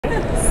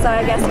So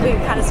I guess we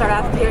kind of start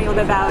off hearing a little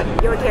bit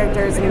about your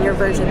characters and your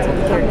versions of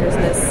the characters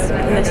in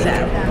this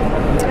show.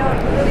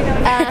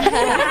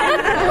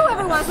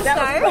 Whoever wants to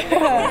start.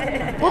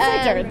 We'll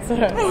take turns.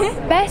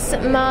 Bess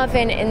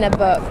Marvin in the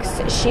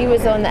books, she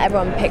was the one that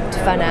everyone picked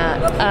fun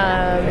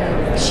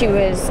at. She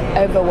was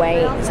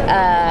overweight,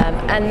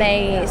 and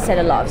they said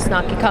a lot of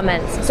snarky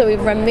comments. So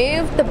we've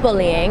removed the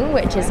bullying,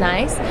 which is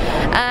nice.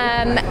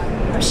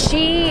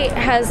 She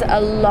has a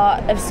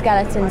lot of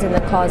skeletons in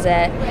the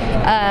closet,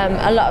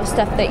 a lot of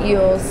stuff that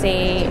you'll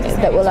see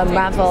that will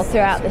unravel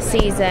throughout the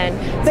season,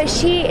 but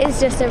she is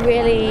just a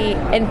really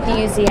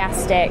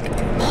enthusiastic,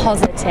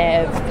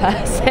 positive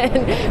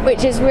person,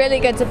 which is really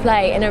good to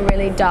play in a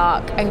really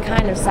dark and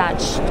kind of sad,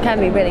 can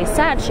be really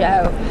sad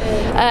show.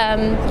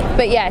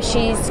 But yeah,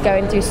 she's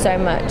going through so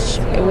much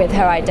with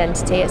her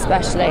identity,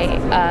 especially,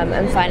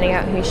 and finding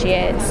out who she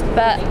is.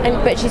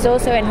 But she's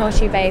also in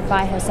Horseshoe Bay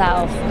by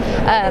herself.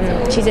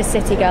 She's a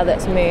city girl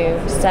that's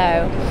moved,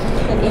 so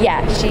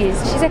yeah,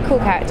 she's a cool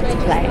character to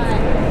play.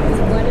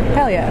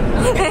 Hell yeah.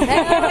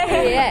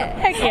 Hell yeah.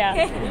 Heck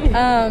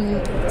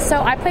yeah.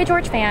 So I play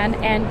George Fan,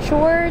 and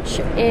George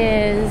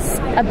is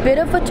a bit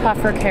of a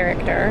tougher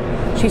character.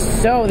 She's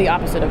so the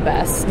opposite of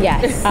Bess.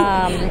 Yes.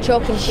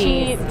 Chalk and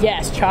cheese.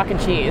 Yes, chalk and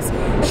cheese.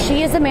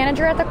 She is a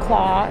manager at the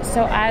Claw,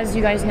 so as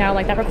you guys know,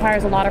 like, that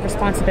requires a lot of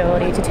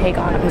responsibility to take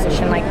on a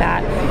position like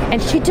that.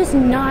 And she does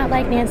not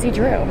like Nancy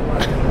Drew.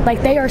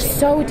 Like, they are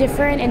so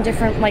different in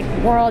different, like,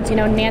 worlds. You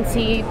know,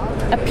 Nancy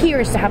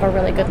appears to have a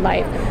really good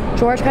life.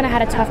 George kind of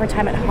had a tougher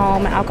time at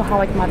home,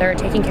 alcoholic mother,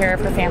 taking care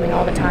of her family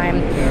all the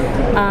time.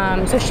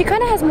 So she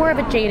kind of has more of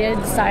a jaded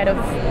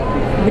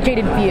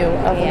view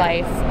of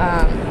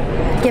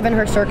life, given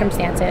her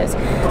circumstances.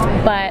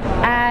 But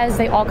as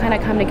they all kind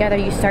of come together,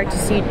 you start to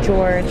see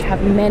George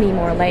have many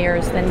more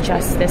layers than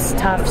just this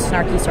tough,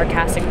 snarky,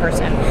 sarcastic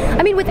person.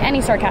 I mean, with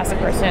any sarcastic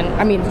person,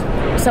 I mean,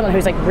 someone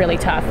who's like really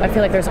tough, I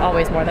feel like there's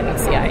always more than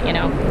meets the eye, you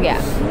know? Yeah.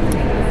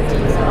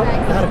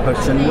 I had a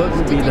question. What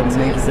would be the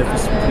major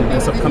difference between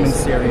this upcoming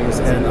series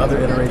and other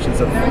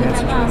iterations of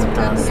Nancy Drew in the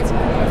past?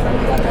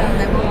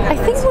 I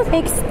think what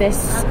makes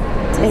this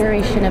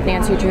iteration of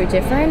Nancy Drew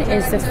different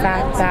is the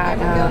fact that,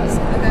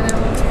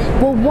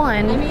 well,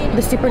 one,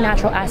 the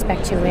supernatural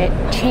aspect to it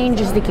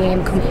changes the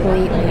game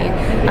completely.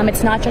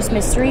 It's not just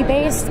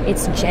mystery-based,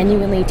 it's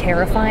genuinely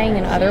terrifying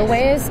in other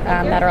ways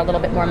that are a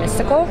little bit more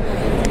mystical.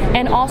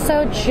 And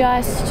also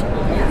just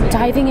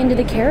diving into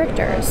the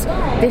characters.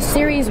 This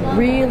series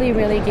really,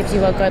 really gives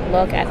you a good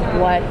look at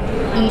what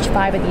each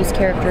 5 of these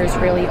characters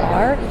really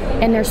are,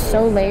 and they're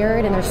so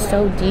layered and they're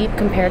so deep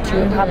compared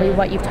to probably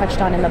what you've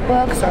touched on in the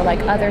books or like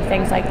other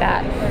things like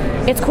that.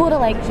 It's cool to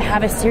like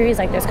have a series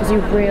like this because we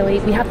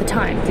have the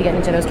time to get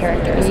into those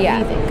characters. Yeah.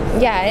 What do you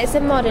think? Yeah, it's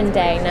a modern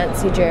day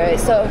Nancy Drew.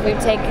 It's sort of,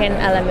 we've taken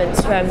elements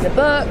from the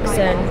books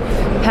and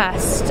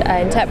past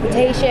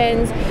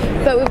interpretations,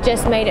 but we've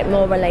just made it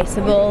more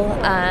relatable.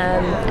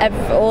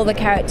 All the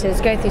characters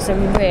go through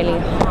some really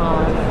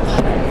hard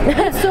shit.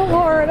 It's so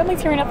hard. I'm like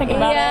tearing up thinking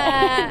about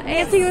it.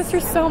 Nancy goes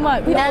through so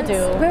much. We all do.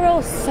 We're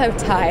all so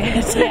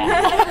tired.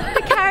 Yeah.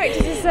 The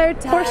characters are so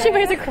tired. Horseshoe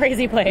Bay is a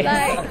crazy place.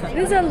 Like,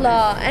 there's a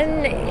lot,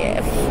 and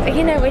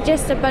you know, we're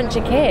just a bunch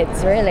of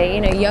kids, really.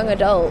 You know, young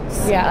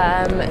adults.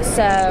 Yeah.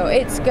 So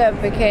it's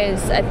good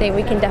because I think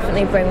we can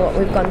definitely bring what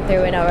we've gone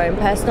through in our own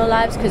personal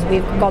lives because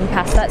we've gone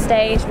past that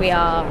stage. We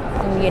are,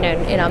 you know,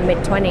 in our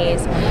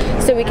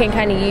mid-20s, so we can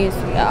kind of use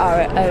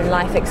our own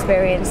life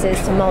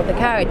experiences to mold the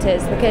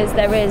characters because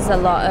there is a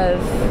lot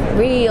of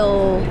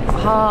real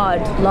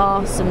hard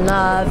loss and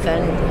love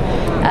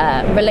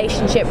and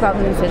relationship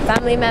problems with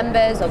family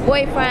members or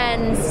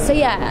boyfriends. So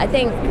yeah, I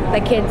think the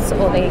kids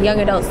or the young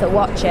adults that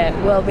watch it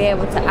will be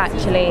able to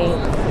actually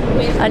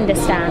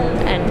understand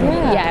and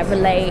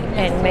relate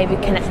and maybe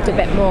connect a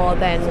bit more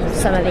than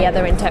some of the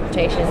other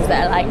interpretations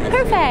that are like,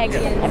 perfect,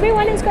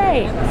 everyone is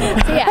great.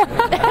 So yeah.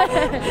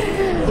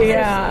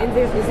 Yeah.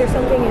 Is there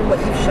something in what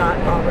you've shot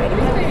already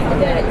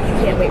that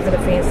you can't wait for the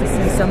fans to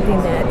see,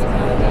 something that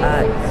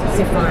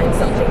defines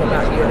something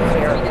about your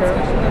character?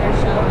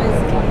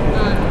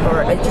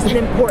 Or just an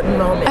important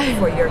moment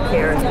for your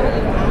character?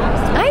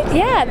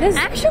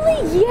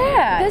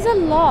 There's a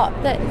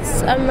lot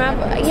that's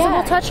unraveled. So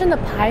we'll touch on the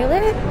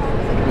pilot.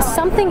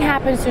 Something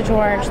happens to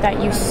George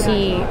that you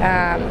see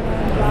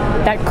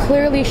that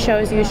clearly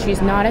shows you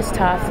she's not as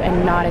tough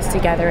and not as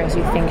together as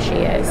you think she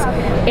is.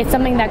 It's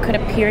something that could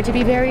appear to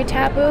be very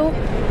taboo,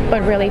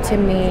 but really to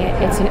me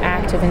it's an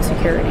act of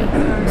insecurity.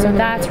 So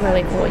that's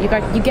really cool. You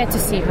get to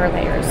see her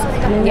layers.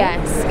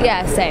 Yes,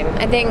 yeah, same.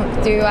 I think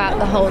throughout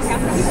the whole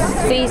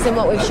season,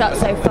 what we've shot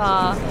so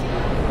far,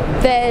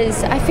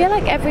 I feel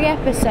like every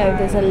episode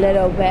there's a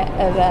little bit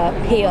of a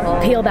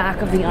peel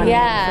back of the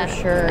onion, for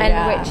sure,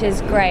 and which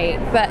is great.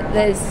 But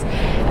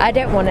I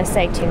don't want to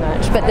say too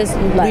much, but there's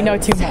loads. We know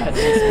too much.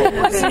 We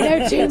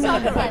know too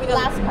much.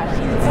 Last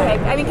question.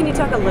 Okay, I mean, can you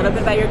talk a little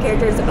bit about your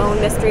character's own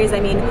mysteries? I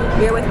mean,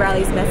 you're with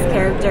Riley Smith's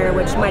character,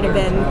 which might have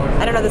been,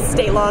 I don't know the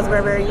state laws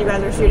wherever you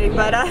guys are shooting,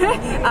 but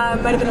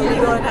might have been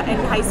illegal in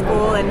high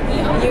school, and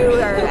you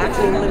are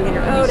actually living on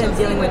your own and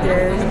dealing with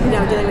your,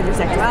 dealing with your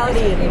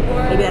sexuality, and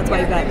maybe that's why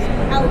you got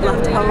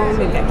left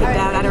home and got kicked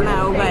out. I don't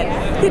know, but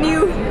can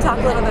you talk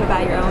a little bit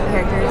about your own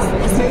character's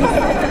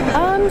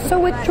mysteries? So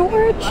with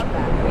George,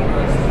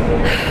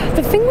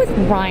 the thing with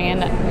Ryan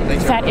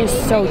that is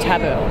so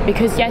taboo,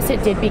 because yes,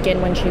 it did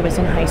begin when she was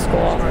in high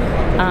school,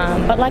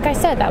 but like I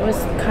said, that was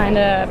kind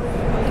of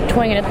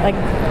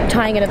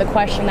tying into the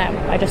question that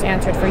I just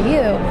answered for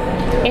you.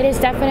 It is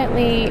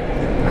definitely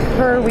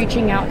her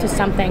reaching out to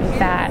something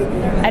that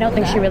I don't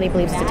think she really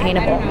believes is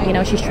attainable.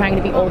 She's trying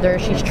to be older,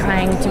 she's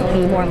trying to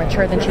be more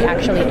mature than she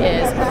actually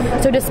is.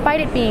 So despite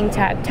it being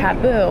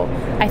taboo,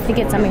 I think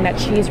it's something that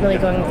she's really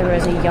going through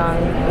as a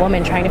young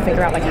woman, trying to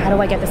figure out, like, how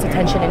do I get this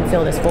attention and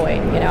fill this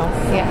void,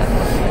 Yeah.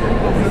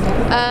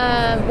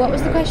 What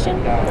was the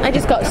question? I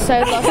just got so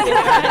lost in your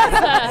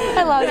answer.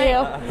 I love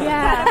you.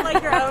 Yeah. Kind of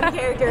like your own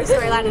character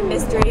storyline and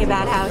mystery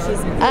about how she's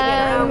living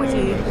her own, when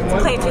she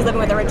claims she's living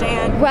with a rich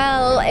aunt.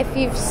 Well,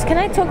 can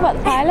I talk about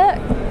the pilot?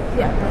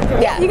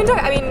 Yeah. You can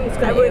talk. I mean,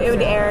 it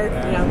would air.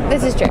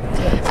 This is true.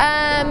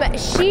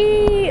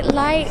 She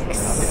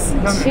likes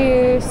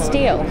to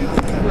steal,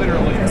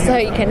 so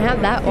you can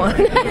have that one.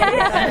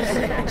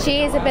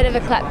 She is a bit of a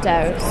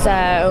klepto,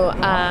 so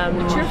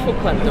cheerful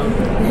klepto.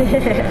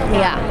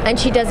 Yeah, and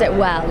she does it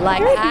well.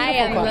 Like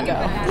I look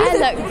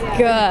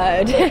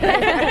good.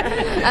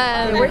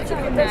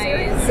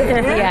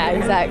 Yeah,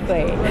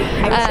 exactly.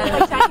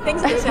 Like shiny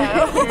things to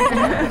show.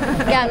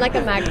 Yeah, I'm like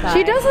a magpie.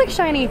 She does like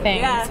shiny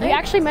things. Yeah. We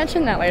actually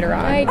mentioned that later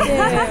on. I do.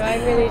 I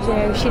really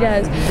do. She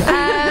does.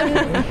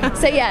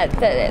 So yeah,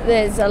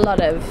 there's a lot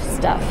of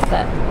stuff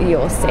that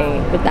you'll see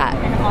with that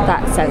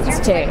sense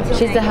too.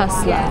 She's a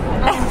hustler.